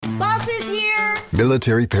Bus is here!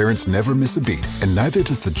 Military parents never miss a beat, and neither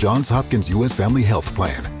does the Johns Hopkins U.S. Family Health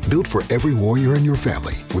Plan. Built for every warrior in your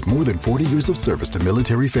family. With more than 40 years of service to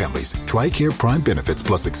military families, TRICARE Prime benefits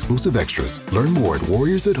plus exclusive extras. Learn more at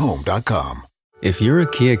warriorsathome.com. If you're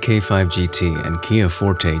a Kia K5 GT and Kia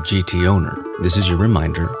Forte GT owner, this is your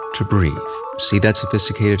reminder to breathe. See that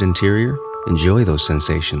sophisticated interior? Enjoy those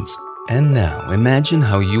sensations. And now, imagine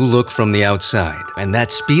how you look from the outside and that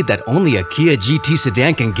speed that only a Kia GT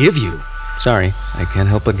sedan can give you. Sorry, I can't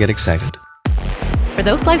help but get excited. For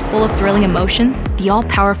those lives full of thrilling emotions, the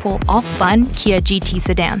all-powerful, all-fun Kia GT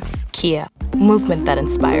sedans. Kia, movement that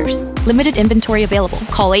inspires. Limited inventory available.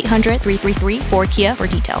 Call 800-333-4KIA for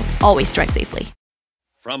details. Always drive safely.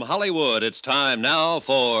 From Hollywood, it's time now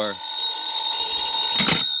for...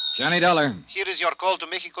 Johnny Dollar. Here is your call to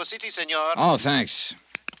Mexico City, senor. Oh, thanks.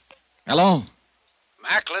 Hello?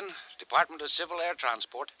 Macklin, Department of Civil Air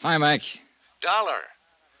Transport. Hi, Mac. Dollar,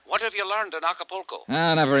 what have you learned in Acapulco?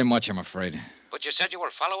 Not very much, I'm afraid. But you said you were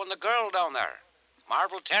following the girl down there.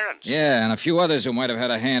 Marvel Terrence. Yeah, and a few others who might have had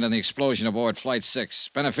a hand in the explosion aboard Flight 6.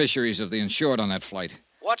 Beneficiaries of the insured on that flight.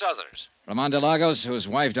 What others? Ramon de Lagos, whose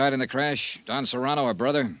wife died in the crash. Don Serrano, her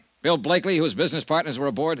brother. Bill Blakely, whose business partners were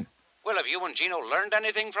aboard. Well, have you and Gino learned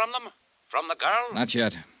anything from them? From the girl? Not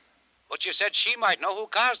yet. But you said she might know who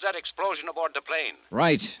caused that explosion aboard the plane.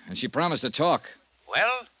 Right, and she promised to talk.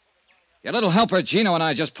 Well? Your little helper, Gino, and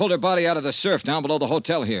I just pulled her body out of the surf down below the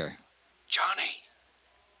hotel here. Johnny.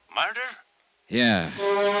 Murder? Yeah.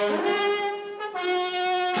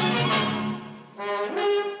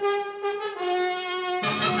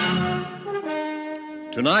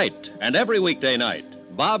 Tonight and every weekday night,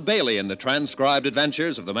 Bob Bailey in the transcribed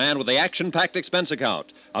adventures of the man with the action-packed expense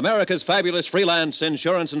account, America's fabulous freelance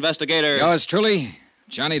insurance investigator. Yours truly,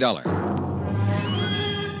 Johnny Dollar.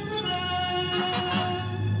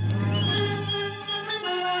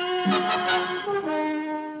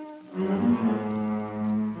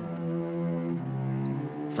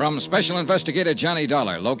 From Special Investigator Johnny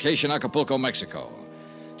Dollar, location Acapulco, Mexico.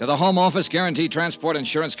 To the Home Office Guaranteed Transport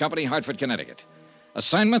Insurance Company, Hartford, Connecticut.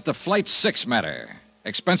 Assignment, the Flight 6 matter.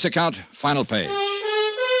 Expense account, final page.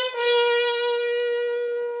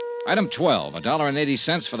 Item 12,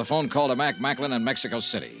 $1.80 for the phone call to Mac Macklin in Mexico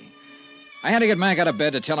City. I had to get Mac out of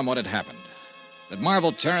bed to tell him what had happened. That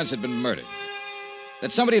Marvel Terrence had been murdered.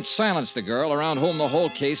 That somebody had silenced the girl around whom the whole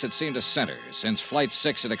case had seemed to center, since Flight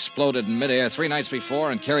 6 had exploded in midair 3 nights before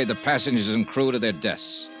and carried the passengers and crew to their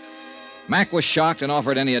deaths. Mac was shocked and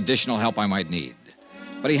offered any additional help I might need.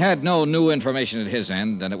 But he had no new information at his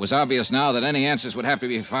end, and it was obvious now that any answers would have to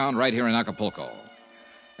be found right here in Acapulco.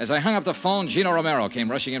 As I hung up the phone, Gino Romero came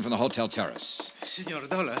rushing in from the hotel terrace. Senor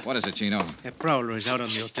Dollar. What is it, Gino? A prowler is out on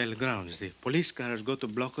the hotel grounds. The police cars go to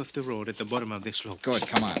block off the road at the bottom of the slope. Good,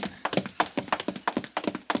 come on.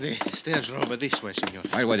 The stairs are over this way, senor.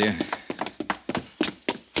 Right with you.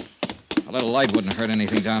 A little light wouldn't hurt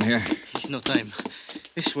anything down here. It's no time.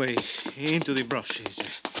 This way, into the brush, is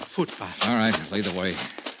a footpath. All right, lead the way.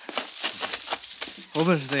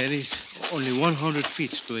 Over there is only 100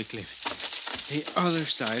 feet to a cliff. The other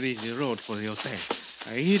side is the road for the hotel.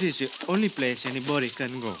 Here is the only place anybody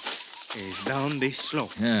can go. It's down this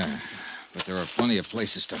slope. Yeah, but there are plenty of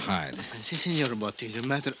places to hide. Si, senor, but it's a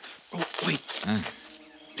matter... Oh, wait. Huh?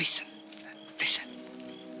 Listen. Listen.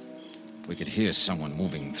 We could hear someone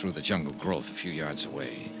moving through the jungle growth a few yards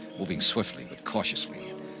away, moving swiftly but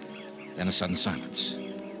cautiously. Then a sudden silence.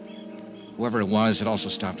 Whoever it was had also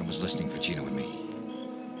stopped and was listening for Gino and me.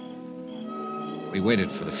 We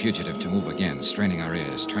waited for the fugitive to move again, straining our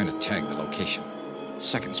ears, trying to tag the location.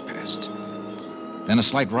 Seconds passed. Then a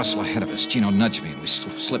slight rustle ahead of us. Gino nudged me, and we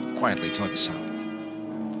slipped quietly toward the sound.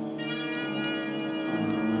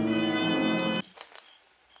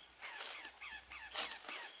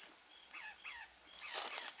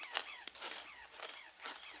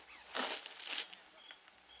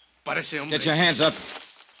 Get your hands up.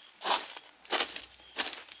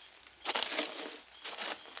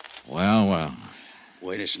 Well, well.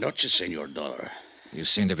 Buenas noches, Senor Dollar. You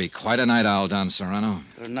seem to be quite a night owl, Don Serrano.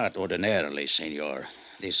 Not ordinarily, Senor.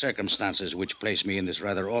 The circumstances which place me in this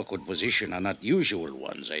rather awkward position are not usual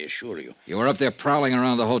ones, I assure you. You were up there prowling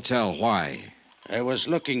around the hotel. Why? I was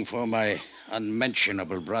looking for my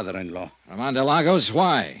unmentionable brother-in-law. Ramon de Lagos?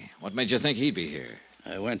 Why? What made you think he'd be here?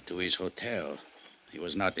 I went to his hotel. He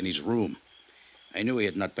was not in his room. I knew he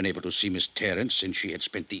had not been able to see Miss Terrence since she had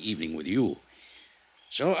spent the evening with you.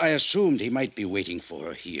 So I assumed he might be waiting for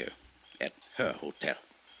her here, at her hotel.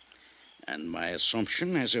 And my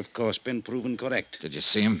assumption has, of course, been proven correct. Did you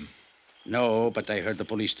see him? No, but I heard the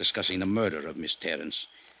police discussing the murder of Miss Terrence.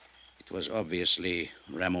 It was obviously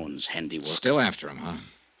Ramon's handiwork. Still after him, huh?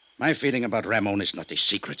 My feeling about Ramon is not a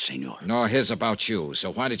secret, senor. Nor his about you.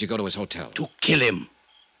 So why did you go to his hotel? To kill him.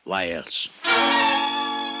 Why else?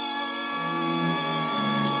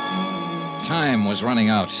 Time was running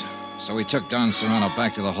out, so we took Don Serrano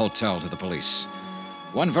back to the hotel to the police.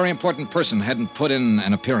 One very important person hadn't put in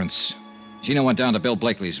an appearance. Gino went down to Bill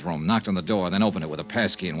Blakely's room, knocked on the door, then opened it with a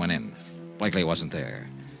passkey and went in. Blakely wasn't there.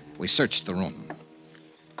 We searched the room.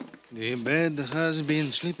 The bed has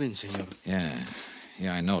been sleeping, senor.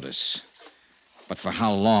 Yeah, I notice. But for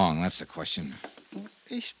how long, that's the question.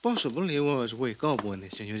 It's possible he was wake up when the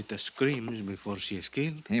senorita screams before she is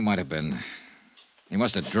killed. He might have been. He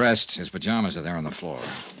must have dressed. His pajamas are there on the floor.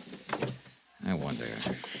 I wonder.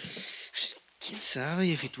 Quien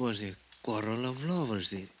sabe if it was a quarrel of lovers,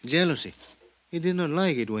 the jealousy. He did not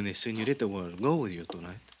like it when the senorita was go with you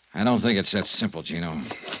tonight. I don't think it's that simple, Gino.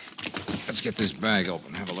 Let's get this bag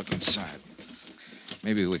open, have a look inside.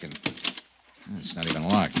 Maybe we can... It's not even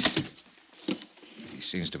locked. He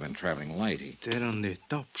seems to have been traveling light. There on the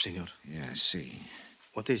top, senor. Yeah, I see.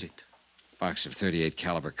 What is it? Box of .38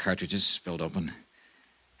 caliber cartridges spilled open.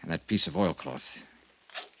 And that piece of oilcloth.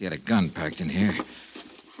 He had a gun packed in here.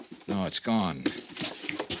 No, it's gone.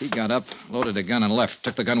 He got up, loaded a gun, and left.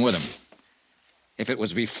 Took the gun with him. If it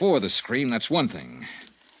was before the scream, that's one thing.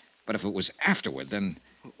 But if it was afterward, then...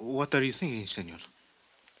 What are you thinking, senor?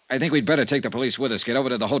 I think we'd better take the police with us, get over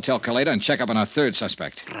to the Hotel Caleta, and check up on our third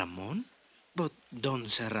suspect. Ramon? But Don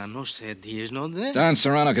Serrano said he is not there. Don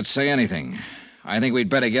Serrano could say anything. I think we'd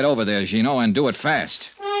better get over there, Gino, and do it fast.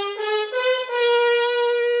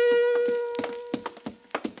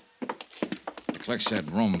 The clerk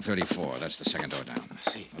said room 34. That's the second door down.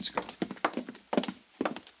 See. Let's go.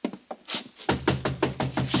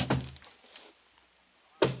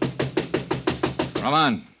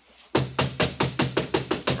 Rahman.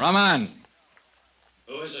 Rahman.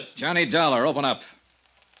 Who is it? Johnny Dollar, open up.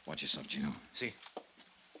 Watch yourself, Gino. See.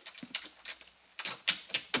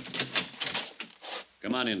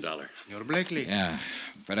 Come on in, Dollar. You're Blakely. Yeah.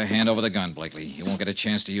 Better hand over the gun, Blakely. You won't get a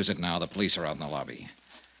chance to use it now. The police are out in the lobby.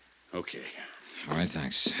 Okay. All right,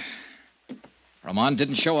 thanks. Ramon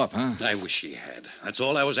didn't show up, huh? I wish he had. That's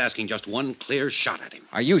all I was asking. Just one clear shot at him.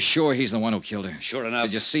 Are you sure he's the one who killed her? Sure enough.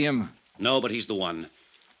 Did you see him? No, but he's the one.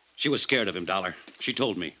 She was scared of him, Dollar. She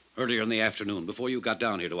told me earlier in the afternoon, before you got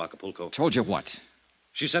down here to Acapulco. Told you what?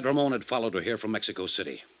 She said Ramon had followed her here from Mexico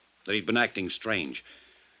City, that he'd been acting strange.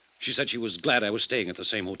 She said she was glad I was staying at the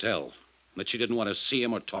same hotel, and that she didn't want to see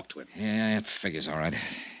him or talk to him. Yeah, it figures all right.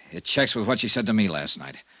 It checks with what she said to me last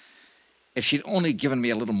night. If she'd only given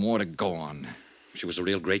me a little more to go on. She was a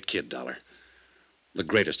real great kid, Dollar. The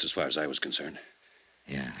greatest as far as I was concerned.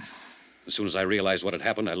 Yeah. As soon as I realized what had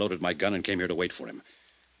happened, I loaded my gun and came here to wait for him.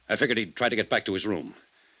 I figured he'd try to get back to his room.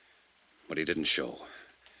 But he didn't show.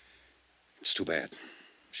 It's too bad.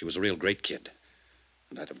 She was a real great kid.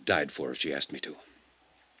 And I'd have died for her if she asked me to.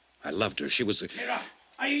 I loved her. She was...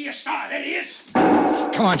 Ahí está, there he is.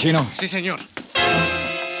 Come on, Gino. Si, senor.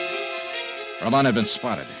 Ramon had been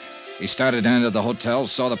spotted. He started and entered the hotel,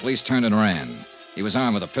 saw the police, turned and ran. He was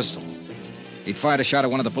armed with a pistol. He'd fired a shot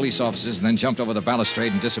at one of the police officers and then jumped over the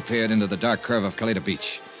balustrade and disappeared into the dark curve of Caleta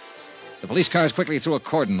Beach. The police cars quickly threw a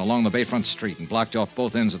cordon along the bayfront street and blocked off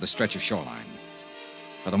both ends of the stretch of shoreline.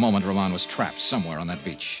 For the moment, Ramon was trapped somewhere on that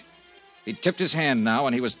beach. He'd tipped his hand now,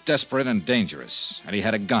 and he was desperate and dangerous, and he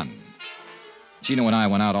had a gun. Gino and I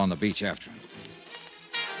went out on the beach after him.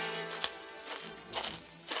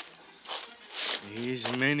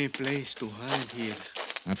 There's many places to hide here.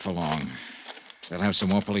 Not for long. They'll have some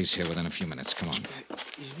more police here within a few minutes. Come on.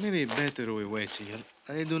 It's maybe better we wait, senor.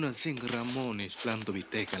 I do not think Ramon is planned to be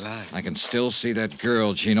taken alive. I can still see that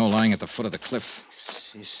girl, Gino, lying at the foot of the cliff.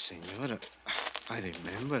 Si, senor. I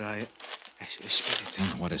remember.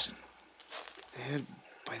 Spirit. What is it? There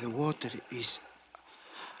by the water is...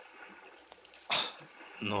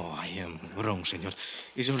 No, I am wrong, senor.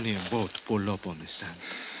 It's only a boat pulled up on the sand.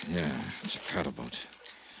 Yeah, it's a paddle boat.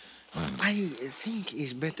 Well, I think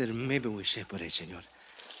it's better maybe we separate, senor.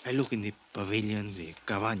 I look in the pavilion, the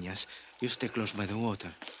cabañas. You stay close by the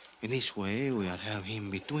water. In this way, we'll have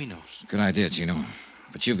him between us. good idea, Gino.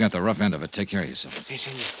 But you've got the rough end of it. Take care of yourself. Si,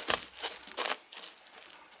 senor.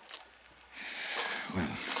 Well...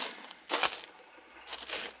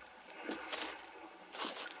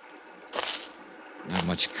 Not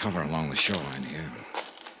much cover along the shoreline here.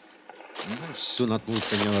 Do not move,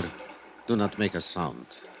 senor. Do not make a sound.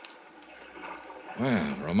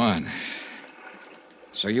 Well, Roman.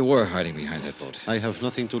 So you were hiding behind that boat. I have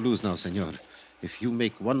nothing to lose now, senor. If you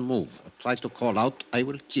make one move or try to call out, I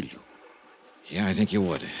will kill you. Yeah, I think you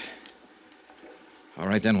would. All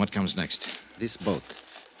right, then, what comes next? This boat.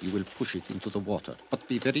 You will push it into the water, but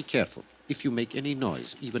be very careful. If you make any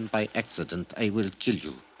noise, even by accident, I will kill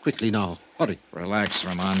you. Quickly now. Hurry. Relax,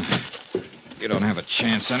 Ramon. You don't have a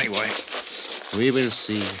chance anyway. We will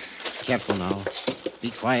see. Careful now. Be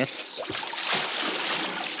quiet.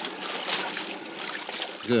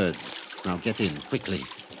 Good. Now get in, quickly.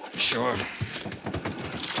 Sure.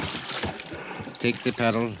 Take the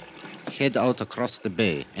paddle, head out across the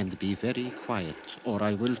bay, and be very quiet, or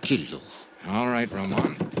I will kill you. All right,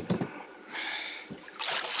 Ramon.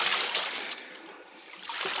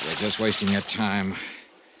 You're just wasting your time.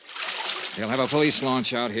 They'll have a police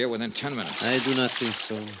launch out here within 10 minutes. I do not think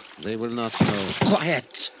so. They will not know.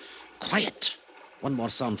 Quiet! Quiet! One more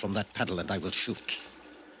sound from that paddle and I will shoot.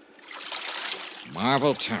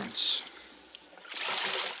 Marvel Terrence.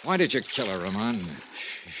 Why did you kill her, Ramon?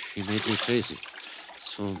 She made me crazy.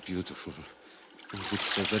 So beautiful. And with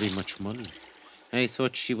so very much money. I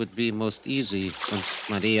thought she would be most easy once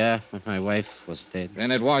Maria, my wife, was dead.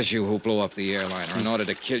 Then it was you who blew up the airliner in order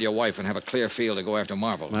to kill your wife and have a clear field to go after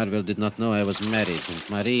Marvel. Marvel did not know I was married, and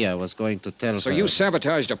Maria was going to tell her. So you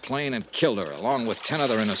sabotaged a plane and killed her, along with 10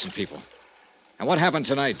 other innocent people. And what happened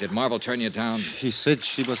tonight? Did Marvel turn you down? He said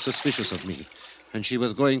she was suspicious of me, and she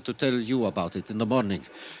was going to tell you about it in the morning.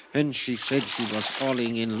 And she said she was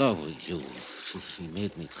falling in love with you. She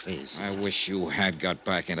made me crazy. I wish you had got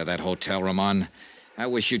back into that hotel, Ramon. I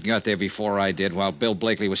wish you'd got there before I did, while Bill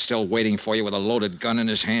Blakely was still waiting for you with a loaded gun in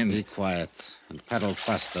his hand. Be quiet and paddle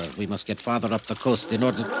faster. We must get farther up the coast in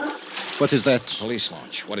order... What is that? Police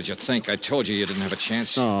launch. What did you think? I told you didn't have a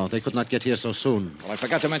chance. No, they could not get here so soon. Well, I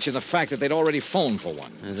forgot to mention the fact that they'd already phoned for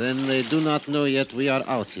one. And then they do not know yet we are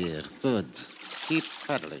out here. Good. Keep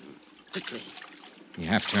paddling. Quickly. He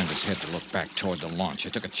half turned his head to look back toward the launch. I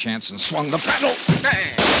took a chance and swung the paddle.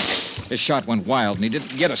 His shot went wild, and he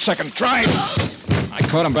didn't get a second try. I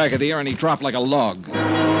caught him back of the air, and he dropped like a log.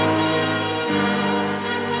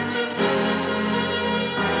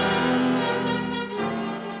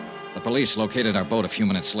 The police located our boat a few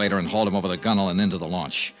minutes later and hauled him over the gunwale and into the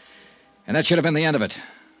launch. And that should have been the end of it.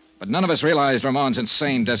 But none of us realized Ramon's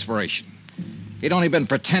insane desperation. He'd only been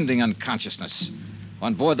pretending unconsciousness.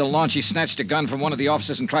 On board the launch, he snatched a gun from one of the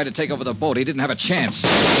officers and tried to take over the boat. He didn't have a chance.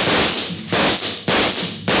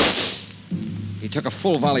 He took a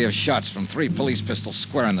full volley of shots from 3 police pistols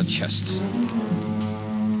square in the chest.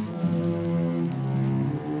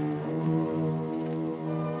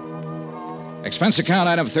 Expense account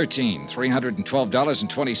item 13,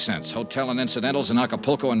 $312.20. Hotel and incidentals in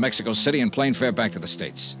Acapulco and Mexico City and plane fare back to the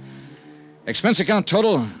States. Expense account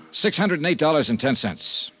total,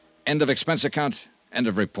 $608.10. End of expense account, end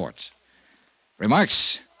of report.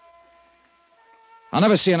 Remarks? I'll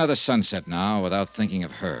never see another sunset now without thinking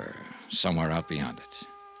of her somewhere out beyond it.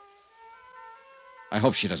 I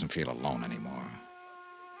hope she doesn't feel alone anymore.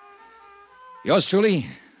 Yours truly,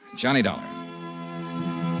 Johnny Dollar.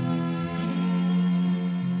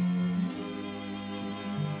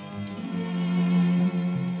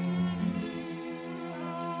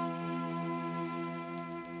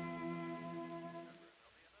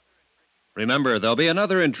 Remember, there'll be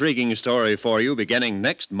another intriguing story for you beginning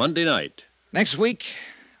next Monday night. Next week,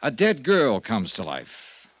 a dead girl comes to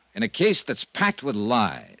life in a case that's packed with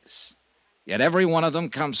lies. Yet every one of them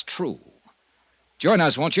comes true. Join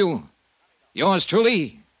us, won't you? Yours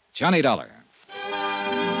truly, Johnny Dollar.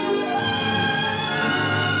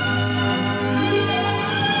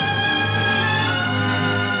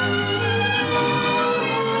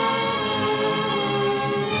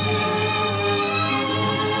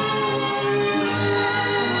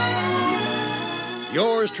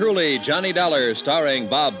 Yours truly, Johnny Dollar, starring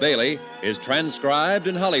Bob Bailey, is transcribed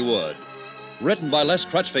in Hollywood. Written by Les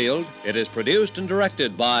Crutchfield, it is produced and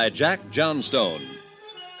directed by Jack Johnstone.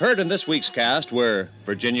 Heard in this week's cast were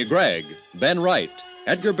Virginia Gregg, Ben Wright,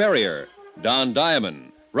 Edgar Barrier, Don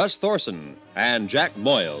Diamond, Russ Thorson, and Jack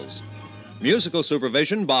Moyles. Musical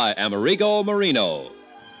supervision by Amerigo Marino.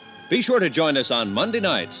 Be sure to join us on Monday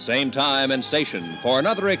night, same time and station, for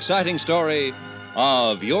another exciting story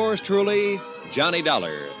of yours truly, Johnny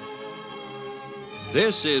Dollar.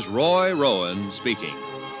 This is Roy Rowan speaking.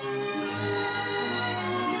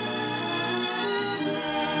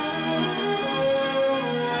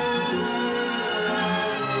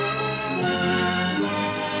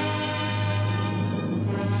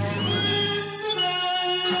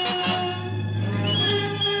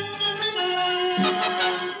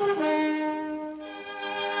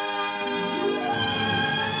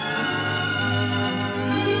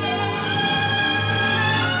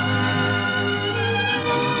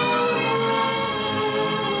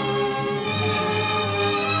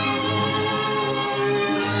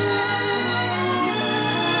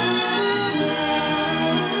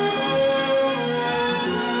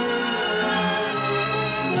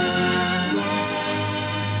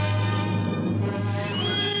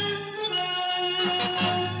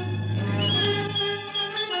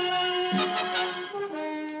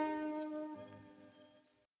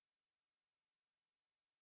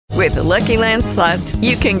 With the Lucky Land Slots,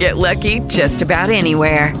 you can get lucky just about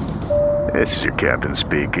anywhere. This is your captain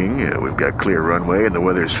speaking. We've got clear runway and the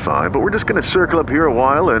weather's fine, but we're just going to circle up here a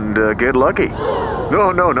while and get lucky.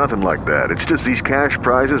 No, nothing like that. It's just these cash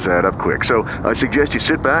prizes add up quick. So I suggest you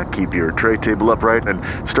sit back, keep your tray table upright, and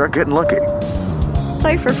start getting lucky.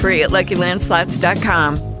 Play for free at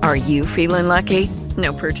LuckyLandSlots.com. Are you feeling lucky?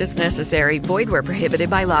 No purchase necessary. Void where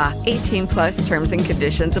prohibited by law. 18 plus terms and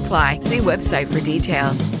conditions apply. See website for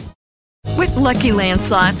details. With Lucky Land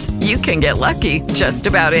Slots, you can get lucky just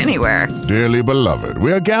about anywhere. Dearly beloved,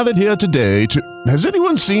 we are gathered here today to... Has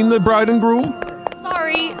anyone seen the bride and groom?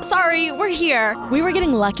 Sorry, we're here. We were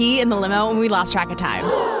getting lucky in the limo and we lost track of time.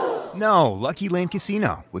 No, Lucky Land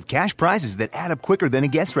Casino, with cash prizes that add up quicker than a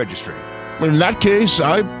guest registry. In that case,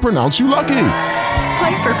 I pronounce you lucky.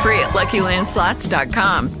 Play for free at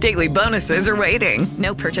LuckyLandSlots.com. Daily bonuses are waiting.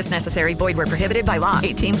 No purchase necessary. Void where prohibited by law.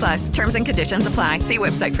 18 plus. Terms and conditions apply. See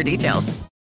website for details.